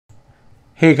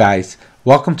Hey guys,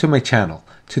 welcome to my channel.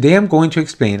 Today I'm going to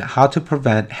explain how to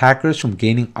prevent hackers from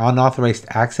gaining unauthorized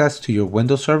access to your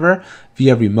Windows server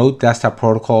via Remote Desktop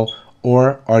Protocol,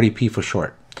 or RDP for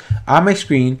short. On my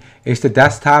screen is the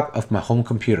desktop of my home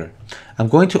computer. I'm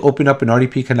going to open up an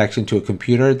RDP connection to a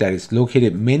computer that is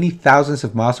located many thousands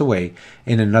of miles away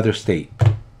in another state.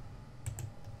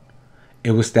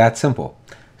 It was that simple.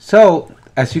 So,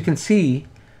 as you can see,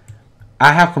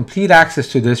 I have complete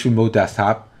access to this remote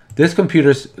desktop. This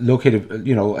computer is located,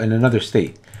 in another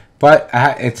state, but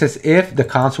it's as if the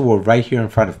console were right here in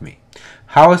front of me.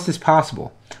 How is this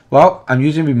possible? Well, I'm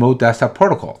using Remote Desktop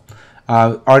Protocol,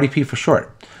 RDP for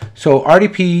short. So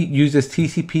RDP uses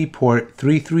TCP port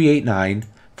 3389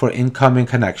 for incoming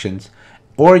connections,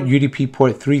 or UDP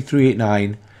port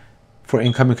 3389 for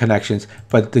incoming connections,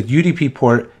 but the UDP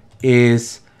port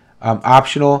is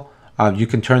optional. You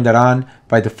can turn that on.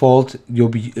 By default,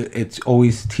 it's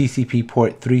always TCP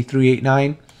port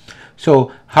 3389.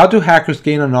 So how do hackers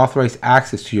gain unauthorized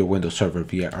access to your Windows server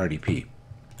via RDP?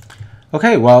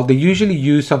 Okay, well, they usually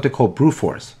use something called brute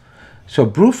force. So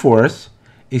brute force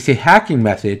is a hacking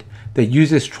method that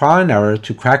uses trial and error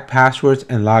to crack passwords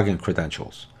and login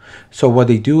credentials. So what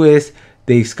they do is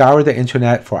they scour the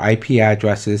internet for IP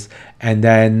addresses and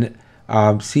then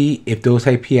see if those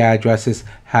IP addresses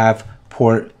have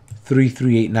port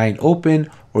 3389 open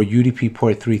or UDP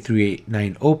port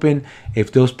 3389 open.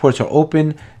 If those ports are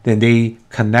open, then they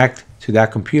connect to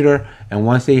that computer, and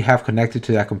once they have connected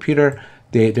to that computer,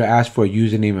 they're asked for a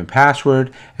username and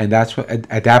password, and that's what,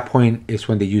 at that point is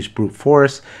when they use brute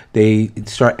force. They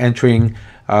start entering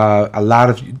a lot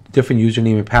of different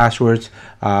username and passwords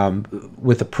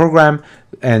with the program,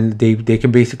 and they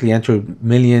can basically enter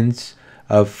millions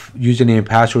of username and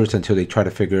passwords until they try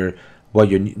to figure what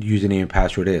your username and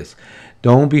password is.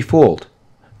 Don't be fooled.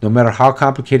 No matter how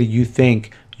complicated you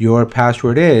think your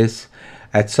password is,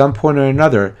 at some point or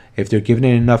another, if they're given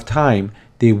it enough time,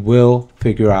 they will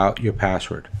figure out your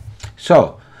password.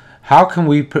 So, how can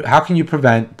you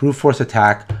prevent brute force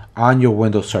attack on your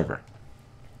Windows server?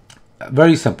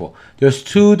 Very simple. There's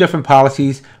two different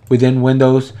policies within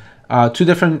Windows, two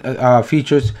different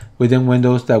features within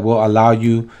Windows that will allow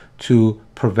you to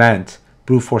prevent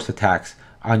brute force attacks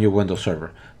on your Windows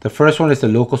server. The first one is the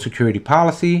local security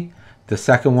policy. The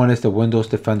second one is the Windows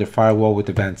Defender Firewall with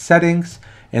advanced settings,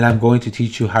 and I'm going to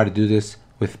teach you how to do this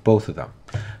with both of them.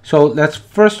 So let's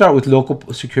first start with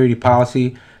local security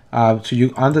policy. So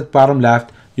you, on the bottom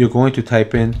left, you're going to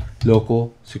type in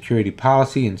local security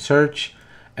policy in search,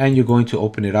 and you're going to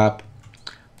open it up.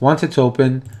 Once it's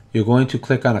open, you're going to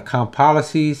click on account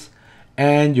policies,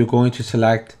 and you're going to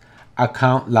select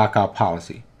account lockout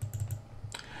policy.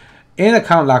 In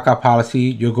account lockout policy,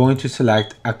 you're going to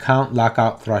select account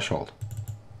lockout threshold.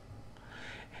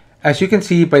 As you can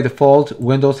see, by default,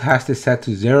 Windows has this set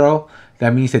to 0.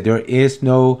 That means that there is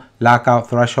no lockout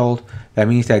threshold. That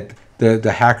means that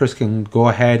the hackers can go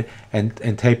ahead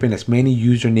and type in as many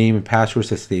username and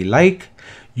passwords as they like.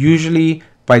 Usually,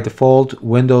 by default,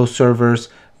 Windows servers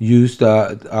use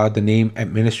the name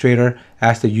administrator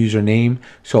as the username.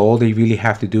 So all they really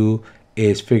have to do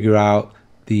is figure out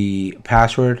the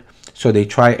password. So they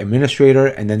try administrator,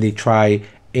 and then they try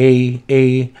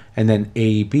A, and then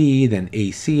AB, then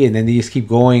AC, and then they just keep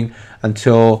going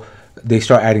until they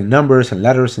start adding numbers and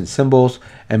letters and symbols.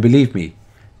 And believe me,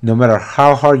 no matter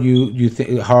how hard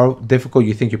how difficult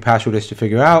you think your password is to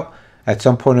figure out, at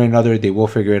some point or another they will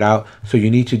figure it out. So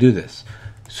you need to do this.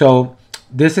 So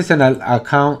this is an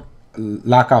account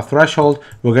lockout threshold.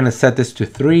 We're going to set this to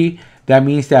 3. That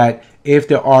means that if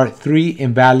there are 3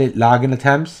 invalid login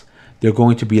attempts, they're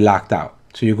going to be locked out.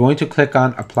 So you're going to click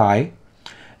on apply,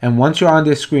 and once you're on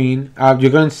this screen, you're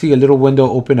going to see a little window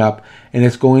open up, and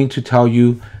it's going to tell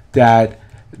you that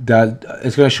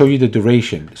it's going to show you the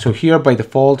duration. So here by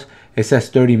default it says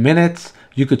 30 minutes.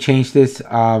 You could change this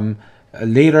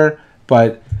later,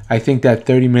 but I think that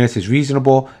 30 minutes is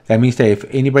reasonable. That means that if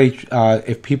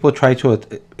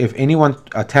if anyone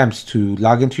attempts to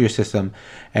log into your system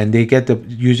and they get the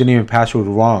username and password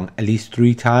wrong at least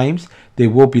 3 times, they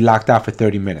will be locked out for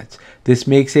 30 minutes. This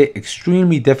makes it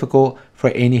extremely difficult for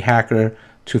any hacker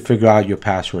to figure out your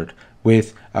password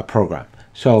with a program.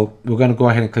 So we're going to go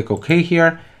ahead and click OK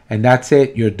here, and that's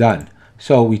it. You're done.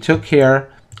 So we took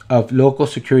care of local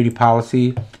security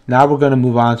policy. Now we're going to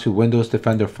move on to Windows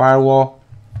Defender Firewall.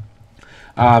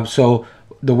 So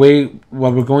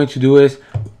what we're going to do is,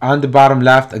 on the bottom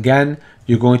left, again,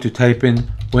 you're going to type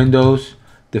in Windows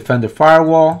Defender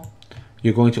Firewall.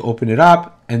 You're going to open it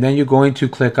up, and then you're going to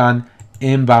click on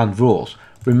inbound rules.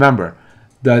 Remember,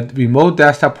 the Remote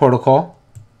Desktop Protocol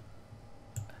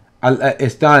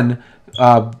is done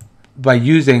by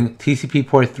using TCP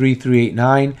port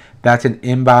 3389. That's an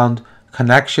inbound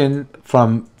connection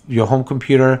from your home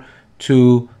computer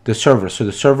to the server. So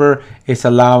the server is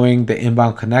allowing the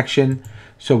inbound connection.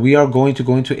 So we are going to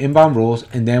go into inbound rules,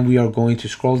 and then we are going to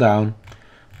scroll down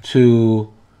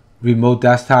to remote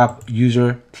desktop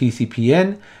user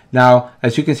TCPN. Now,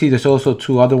 as you can see, there's also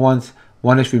two other ones.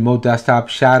 One is remote desktop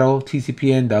shadow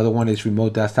TCPN. The other one is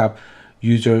remote desktop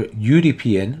user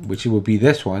UDPN, which will be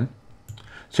this one.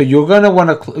 So you're gonna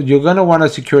want to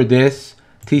secure this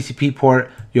TCP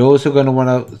port. You're also going to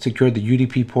want to secure the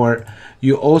UDP port.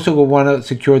 You also will want to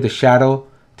secure the shadow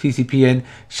TCPN.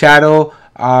 Shadow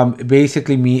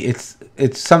basically means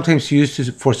it's sometimes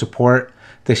used for support.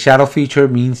 The shadow feature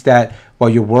means that while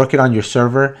you're working on your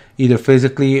server, either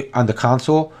physically on the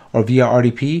console or via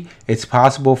RDP, it's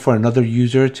possible for another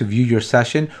user to view your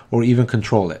session or even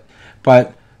control it.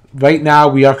 But right now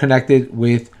we are connected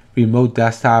with remote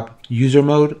desktop user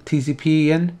mode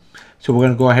TCPN. So we're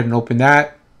going to go ahead and open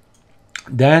that.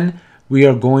 Then we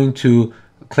are going to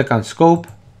click on scope,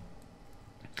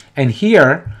 and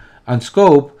here on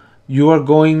scope you're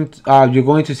going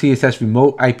to see it says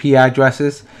remote IP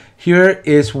addresses. Here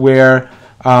is where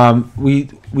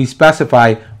we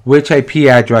specify which IP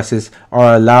addresses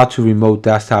are allowed to remote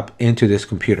desktop into this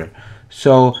computer.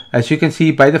 So as you can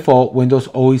see, by default, Windows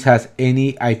always has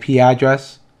any IP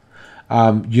address.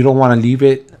 You don't want to leave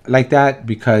it like that,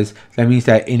 because that means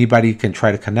that anybody can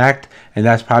try to connect, and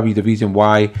that's probably the reason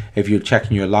why, if you're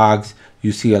checking your logs,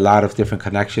 you see a lot of different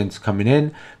connections coming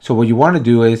in. So what you want to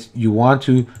do is you want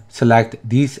to select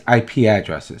these IP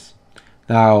addresses.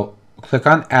 Now click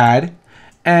on add,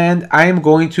 and I am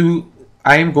going to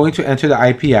enter the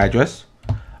IP address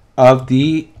of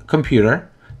the computer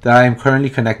that I am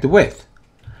currently connected with.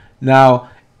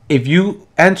 Now if you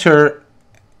enter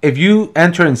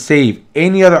and save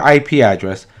any other IP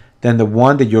address than the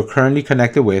one that you're currently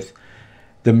connected with,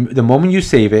 the moment you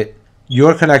save it,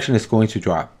 your connection is going to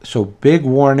drop. So big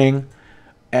warning,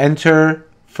 enter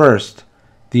first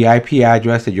the IP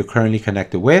address that you're currently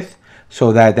connected with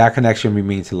so that that connection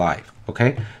remains alive.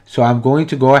 Okay, so I'm going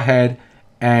to go ahead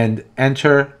and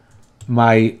enter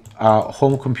my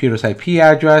home computer's IP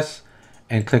address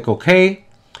and click OK.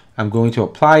 I'm going to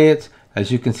apply it. As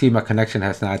you can see, my connection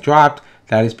has not dropped.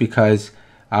 That is because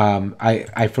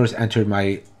I first entered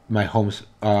my home's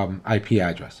IP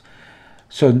address.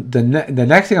 So the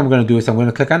next thing I'm going to do is I'm going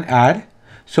to click on add.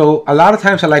 So a lot of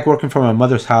times I like working from my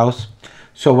mother's house.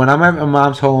 So when I'm at my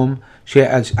mom's home,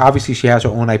 obviously she has her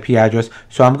own IP address.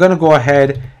 So I'm going to go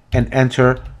ahead and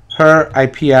enter her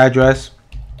IP address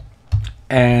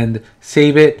and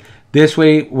save it. This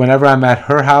way, whenever I'm at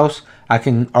her house, I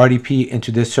can RDP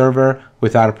into this server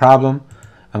without a problem.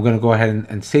 I'm going to go ahead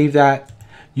and save that.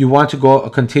 You want to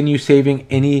continue saving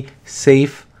any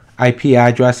safe IP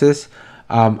addresses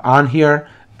on here,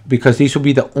 because these will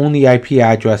be the only IP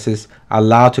addresses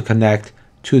allowed to connect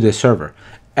to the server.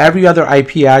 Every other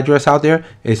IP address out there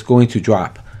is going to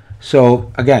drop.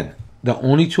 So again, the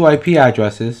only two IP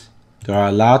addresses that are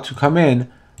allowed to come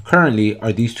in currently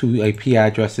are these two IP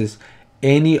addresses.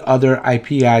 Any other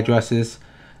IP addresses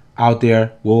out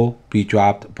there will be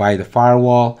dropped by the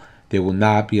firewall. They will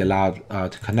not be allowed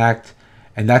to connect.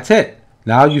 And that's it.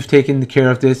 Now you've taken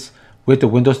care of this with the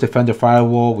Windows Defender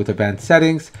Firewall with advanced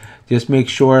settings. Just make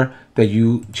sure that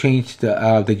you change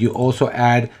that you also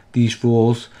add these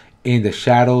rules in the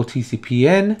shadow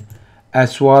TCPN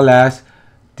as well as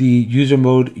the user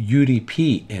mode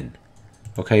UDP in.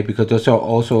 Okay, because those are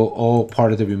also all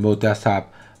part of the remote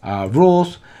desktop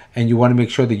rules, and you want to make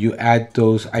sure that you add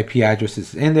those IP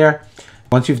addresses in there.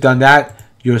 Once you've done that,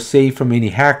 you're safe from any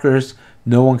hackers.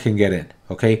 No one can get in.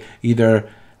 Okay, either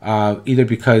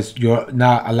because you're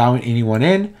not allowing anyone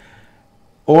in,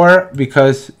 or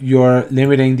because you're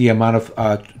limiting the amount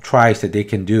of tries that they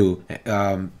can do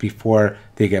before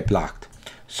they get blocked.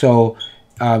 So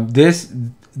this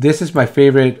is my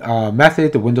favorite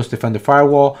method, the Windows Defender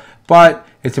Firewall, but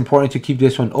it's important to keep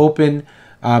this one open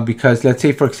because let's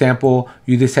say, for example,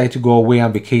 you decide to go away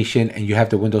on vacation and you have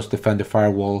the Windows Defender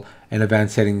Firewall and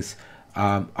advanced settings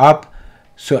up.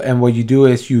 So, and what you do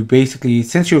is you basically,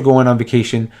 since you're going on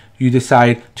vacation, you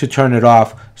decide to turn it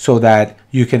off so that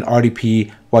you can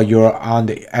RDP while you're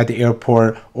at the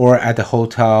airport or at the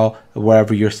hotel,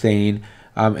 wherever you're staying,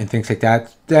 and things like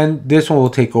that. Then this one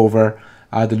will take over.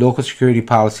 The local security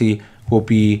policy will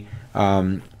be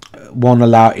won't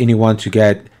allow anyone to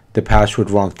get the password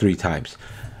wrong 3 times.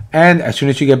 And as soon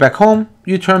as you get back home,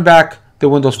 you turn back the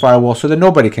Windows Firewall so that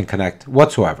nobody can connect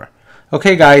whatsoever.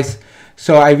 Okay, guys.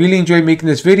 So I really enjoyed making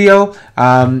this video,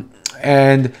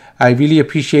 and I really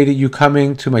appreciated you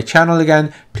coming to my channel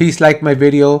again. Please like my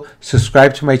video,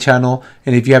 subscribe to my channel,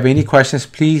 and if you have any questions,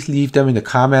 please leave them in the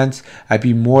comments. I'd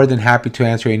be more than happy to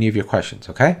answer any of your questions,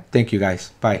 okay? Thank you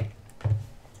guys. Bye.